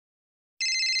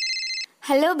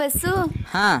Hello bus.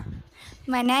 ಹಾ,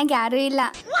 ಮನ್ಯಾಗ ಯಾರೂ ಇಲ್ಲ.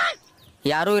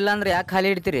 ಯಾರೂ ಇಲ್ಲ ಅಂದ್ರೆ ಯಾಕೆ ಖಾಲಿ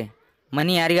ಇಡ್ತೀರಿ?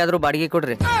 ಮನಿ ಯಾರಿಗಾದ್ರೂ ಬಾಡಿಗೆ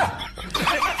ಕೊಡ್ರಿ.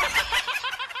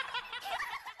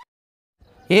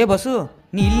 ಏ ಬಸ್ಸು,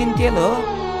 ನೀ ಇಲ್ಲಿ ನಿಂತಿಯಲ್ಲೋ,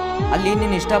 ಅಲ್ಲಿ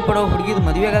ನಿನ್ನ ಇಷ್ಟಪಡೋ ಹುಡುಗಿದು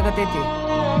ಮದುವೆ ಆಗತೈತಿ.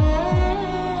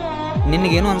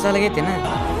 ನಿನಗೇನು ಅನ್ಸಲಾಗೈತೇನ?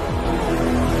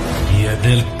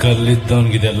 ಎದೆಲ್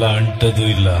ಕಲ್ಲಿದ್ದವನ್ಗಿದೆಲ್ಲ ಅಂಟದು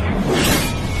ಇಲ್ಲ.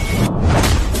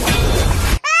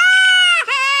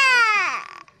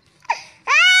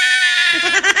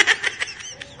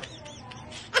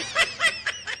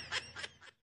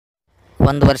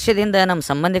 ಒಂದು ವರ್ಷದಿಂದ ನಮ್ಮ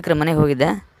ಸಂಬಂಧಿಕರ ಮನೆಗೆ ಹೋಗಿದ್ದೆ.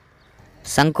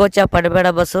 ಸಂಕೋಚ ಪಡಬೇಡ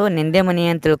ಬಸ್ಸು, ನಿಂದೇ ಮನೆ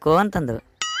ಅಂತ ತಿಳ್ಕೊ ಅಂತಂದ್ರು.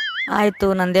 ಆಯಿತು,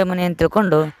 ನಂದೇ ಮನೆ ಅಂತ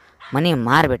ತಿಳ್ಕೊಂಡು ಮನೆ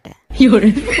ಮಾರಿಬಿಟ್ಟೆ.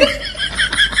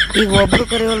 ಈಗ ಒಬ್ರು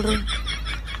ಕರೆಯೋಲ್ರು.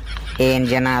 ಏನು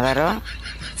ಜನ ಅದಾರೋ.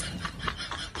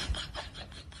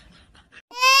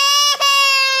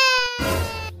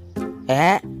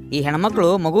 ಈ ಹೆಣ್ಮಕ್ಳು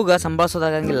ಮಗುಗ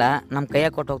ಸಂಭಾಳಿಸೋದಾಗಂಗಿಲ್ಲ, ನಮ್ಮ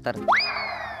ಕೈಯಾಗ ಕೊಟ್ಟು ಹೋಗ್ತಾರೆ.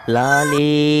 ಲಾಲಿ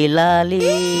ಲಾಲಿ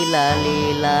ಲಾಲಿ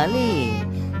ಲಾಲಿ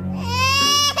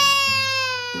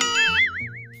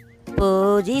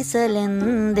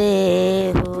ಪೂಜಿಸಲೆಂದೇ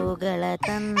ಹೂಗಳ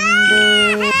ತಂದೆ.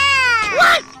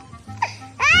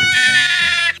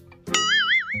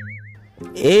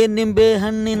 ಏ ನಿಂಬೆ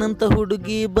ಹಣ್ಣಿನಂತ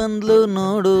ಹುಡುಗಿ ಬಂದ್ಲು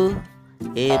ನೋಡು,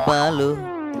 ಏ ಬಾಲು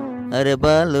ಅರೆ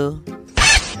ಬಾಲು.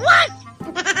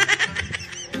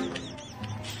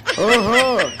 ಓಹೋ,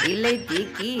 ಇಲ್ಲೈತಿ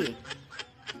ಕೀ.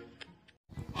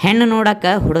 ಹೆಣ್ಣು ನೋಡಕ್ಕ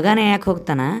ಹುಡುಗನೇ ಯಾಕೆ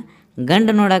ಹೋಗ್ತಾನ,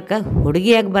 ಗಂಡು ನೋಡಕ್ಕ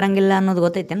ಹುಡುಗಿ ಯಾಕೆ ಬರಂಗಿಲ್ಲ ಅನ್ನೋದು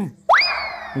ಗೊತ್ತೈತೇನ?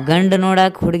 ಗಂಡು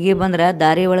ನೋಡಕ್ಕೆ ಹುಡುಗಿ ಬಂದ್ರೆ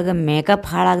ದಾರಿ ಒಳಗೆ ಮೇಕಪ್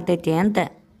ಹಾಳಾಗ್ತೈತಿ ಅಂತ.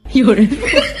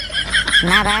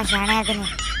 ನಾ ಭಾಳ ಶಾಣೆ ಅದೀನಿ,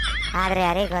 ಆದ್ರೆ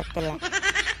ಯಾರಿಗೆ ಗೊತ್ತಿಲ್ಲ.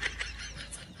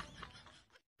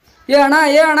 ಏ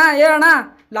ಅಣ್ಣ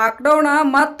ಲಾಕ್ಡೌನ್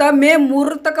ಮತ್ತ ಮೇ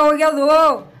 3 ತಕ ಹೋಗ್ಯದು.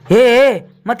 ಏ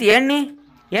ಮತ್ತೆ ಎಣ್ಣೆ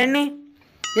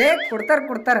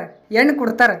ಕೊಡ್ತಾರ ಎಣ್ಣೆ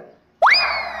ಕೊಡ್ತಾರ.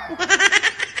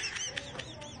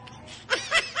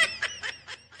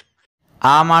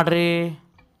 ಆ ಮಾಡ್ರಿ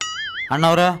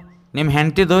ಅಣ್ಣವ್ರ, ನಿಮ್ಮ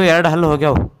ಹೆಂಡ್ತಿದು 2 ಹಲ್ಲು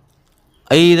ಹೋಗ್ಯಾವ.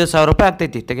 5,000 ರೂಪಾಯಿ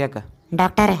ಆಗ್ತೈತಿ ತೆಗಿಯಾಕ.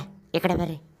 ಡಾಕ್ಟರ್ ಈ ಕಡೆ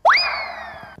ಬರ್ರಿ.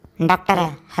 ಡಾಕ್ಟರ್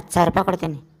 10,000 ರೂಪಾಯಿ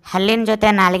ಕೊಡ್ತೀನಿ, ಹಲ್ಲಿನ ಜೊತೆ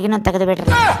ನಾಲಿಗೆನೂ ತೆಗೆದು ಬಿಡ್ರಿ.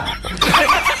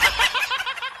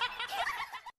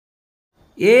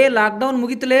 ಏ ಲಾಕ್ಡೌನ್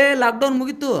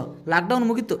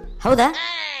ಮುಗೀತು. ಹೌದಾ?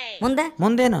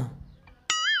 ಮುಂದೇನು?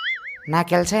 ನಾ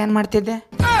ಕೆಲಸ ಏನು ಮಾಡ್ತಿದ್ದೆ?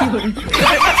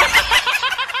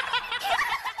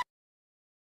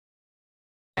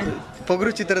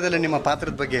 ಪೊಗರು ಚಿತ್ರದಲ್ಲಿ ನಿಮ್ಮ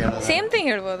ಪಾತ್ರದ ಬಗ್ಗೆ ಸೇಮ್ ಥಿಂಗ್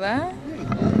ಹೇಳ್ಬೋದಾ?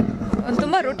 ಒಂದು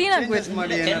ತುಂಬ ರುಟೀನ್ ಆಗ್ಬೋದು.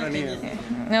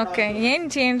 ಓಕೆ, ಏನು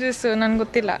ಚೇಂಜಸ್ ನನಗೆ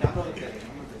ಗೊತ್ತಿಲ್ಲ.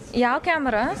 ಯಾವ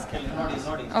ಕ್ಯಾಮರಾ?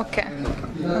 ಓಕೆ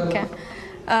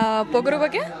ಪೊಗರು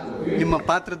ಬಗ್ಗೆ? ನಿಮ್ಮ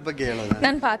ಪಾತ್ರದ ಬಗ್ಗೆ ಹೇಳೋದು.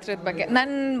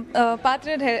 ನನ್ನ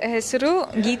ಪಾತ್ರದ ಹೆಸರು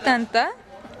ಗೀತಾ ಅಂತ.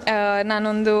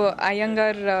 ನಾನೊಂದು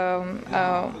ಅಯ್ಯಂಗಾರ್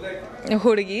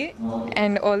ಹುಡುಗಿ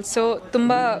ಆ್ಯಂಡ್ ಆಲ್ಸೋ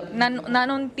ತುಂಬ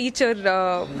ನಾನೊಂದು ಟೀಚರ್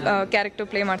ಕ್ಯಾರೆಕ್ಟರ್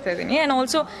ಪ್ಲೇ ಮಾಡ್ತಾ ಇದ್ದೀನಿ. ಆ್ಯಂಡ್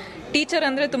ಆಲ್ಸೋ ಟೀಚರ್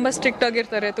ಅಂದರೆ ತುಂಬ ಸ್ಟ್ರಿಕ್ಟ್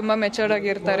ಆಗಿರ್ತಾರೆ, ತುಂಬ ಮೆಚೂರ್ಡ್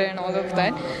ಆಗಿರ್ತಾರೆ and all of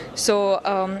that. So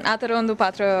ಆ ಥರ ಒಂದು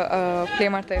ಪಾತ್ರ ಪ್ಲೇ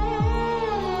ಮಾಡ್ತಾ ಇದ್ದೀನಿ.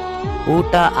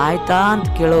 ಊಟ ಆಯ್ತಾ ಅಂತ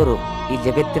ಕೇಳೋರು ಈ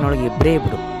ಜಗತ್ತಿನೊಳಗೆ ಇಬ್ಬರೇ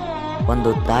ಇಬ್ಬರು, ಒಂದು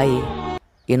ತಾಯಿ,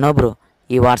 ಇನ್ನೊಬ್ರು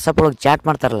ಈ ವಾಟ್ಸಪ್ ಒಳಗೆ ಚಾಟ್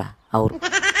ಮಾಡ್ತಾರಲ್ಲ ಅವರು.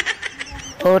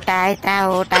 ಊಟ ಆಯ್ತಾ?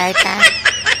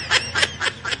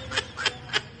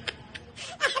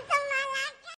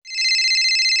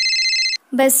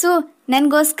 ಬಸ್ಸು,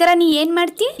 ನನಗೋಸ್ಕರ ನೀ ಏನು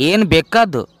ಮಾಡ್ತಿ? ಏನು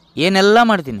ಬೇಕಾದ್ದು ಏನೆಲ್ಲ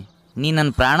ಮಾಡ್ತೀನಿ. ನೀ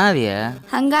ನನ್ನ ಪ್ರಾಣ ಅದೆಯಾ?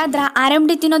 ಹಂಗಾದ್ರ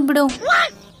ಆರಂಭಿ ತಿನ್ನೋದು ಬಿಡು.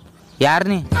 ಯಾರು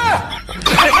ನೀ?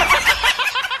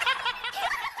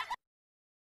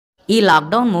 ಈ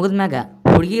ಲಾಕ್ಡೌನ್ ಮುಗಿದ್ಮ್ಯಾಗ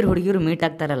ಹುಡುಗಿರು ಮೀಟ್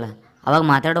ಆಗ್ತಾರಲ್ಲ, ಅವಾಗ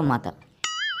ಮಾತಾಡೋ ಮಾತಾ.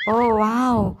 ಓ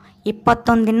ವಾವ್,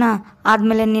 21 ದಿನ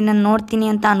ಆದಮೇಲೆ ನಿನ್ನನ್ನು ನೋಡ್ತೀನಿ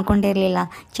ಅಂತ ಅಂದ್ಕೊಂಡಿರಲಿಲ್ಲ.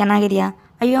 ಚೆನ್ನಾಗಿದೆಯಾ?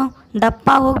 ಅಯ್ಯೋ ದಪ್ಪ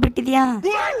ಹೋಗ್ಬಿಟ್ಟಿದ್ಯಾ?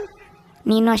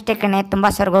 ನೀನು ಅಷ್ಟೇ ಕಣೆ, ತುಂಬ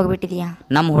ಸೊರ್ಗೋಗ್ಬಿಟ್ಟಿದ್ಯಾ.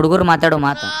 ನಮ್ಮ ಹುಡುಗರು ಮಾತಾಡೋ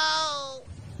ಮಾತು.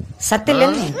 ಸತ್ತಿಲ್ಲ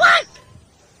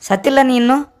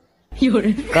ನೀನು?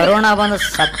 ಕರೋನಾ ಬಂದು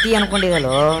ಸತ್ತಿ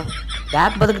ಅನ್ಕೊಂಡಿದಲ್ಲೋ,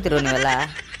 ಯಾಕೆ ಬದುಕ್ತಿರೋ ನೀವೆಲ್ಲ?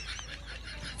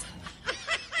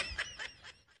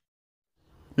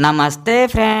 ನಮಸ್ತೆ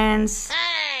ಫ್ರೆಂಡ್ಸ್.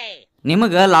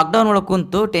 ನಿಮಗೆ ಲಾಕ್ಡೌನ್ ಒಳಗೆ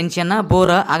ಕುಂತು ಟೆನ್ಷನ್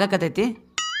ಬೋರ್ ಆಗಕತ್ತೈತಿ.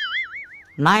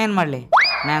 ನಾ ಏನು ಮಾಡಲಿ?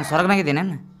 ನಾನು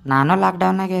ಸ್ವರ್ಗನಾಗಿದ್ದೀನೇನು? ನಾನು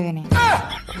ಲಾಕ್ಡೌನ್ನಾಗಿದ್ದೀನಿ.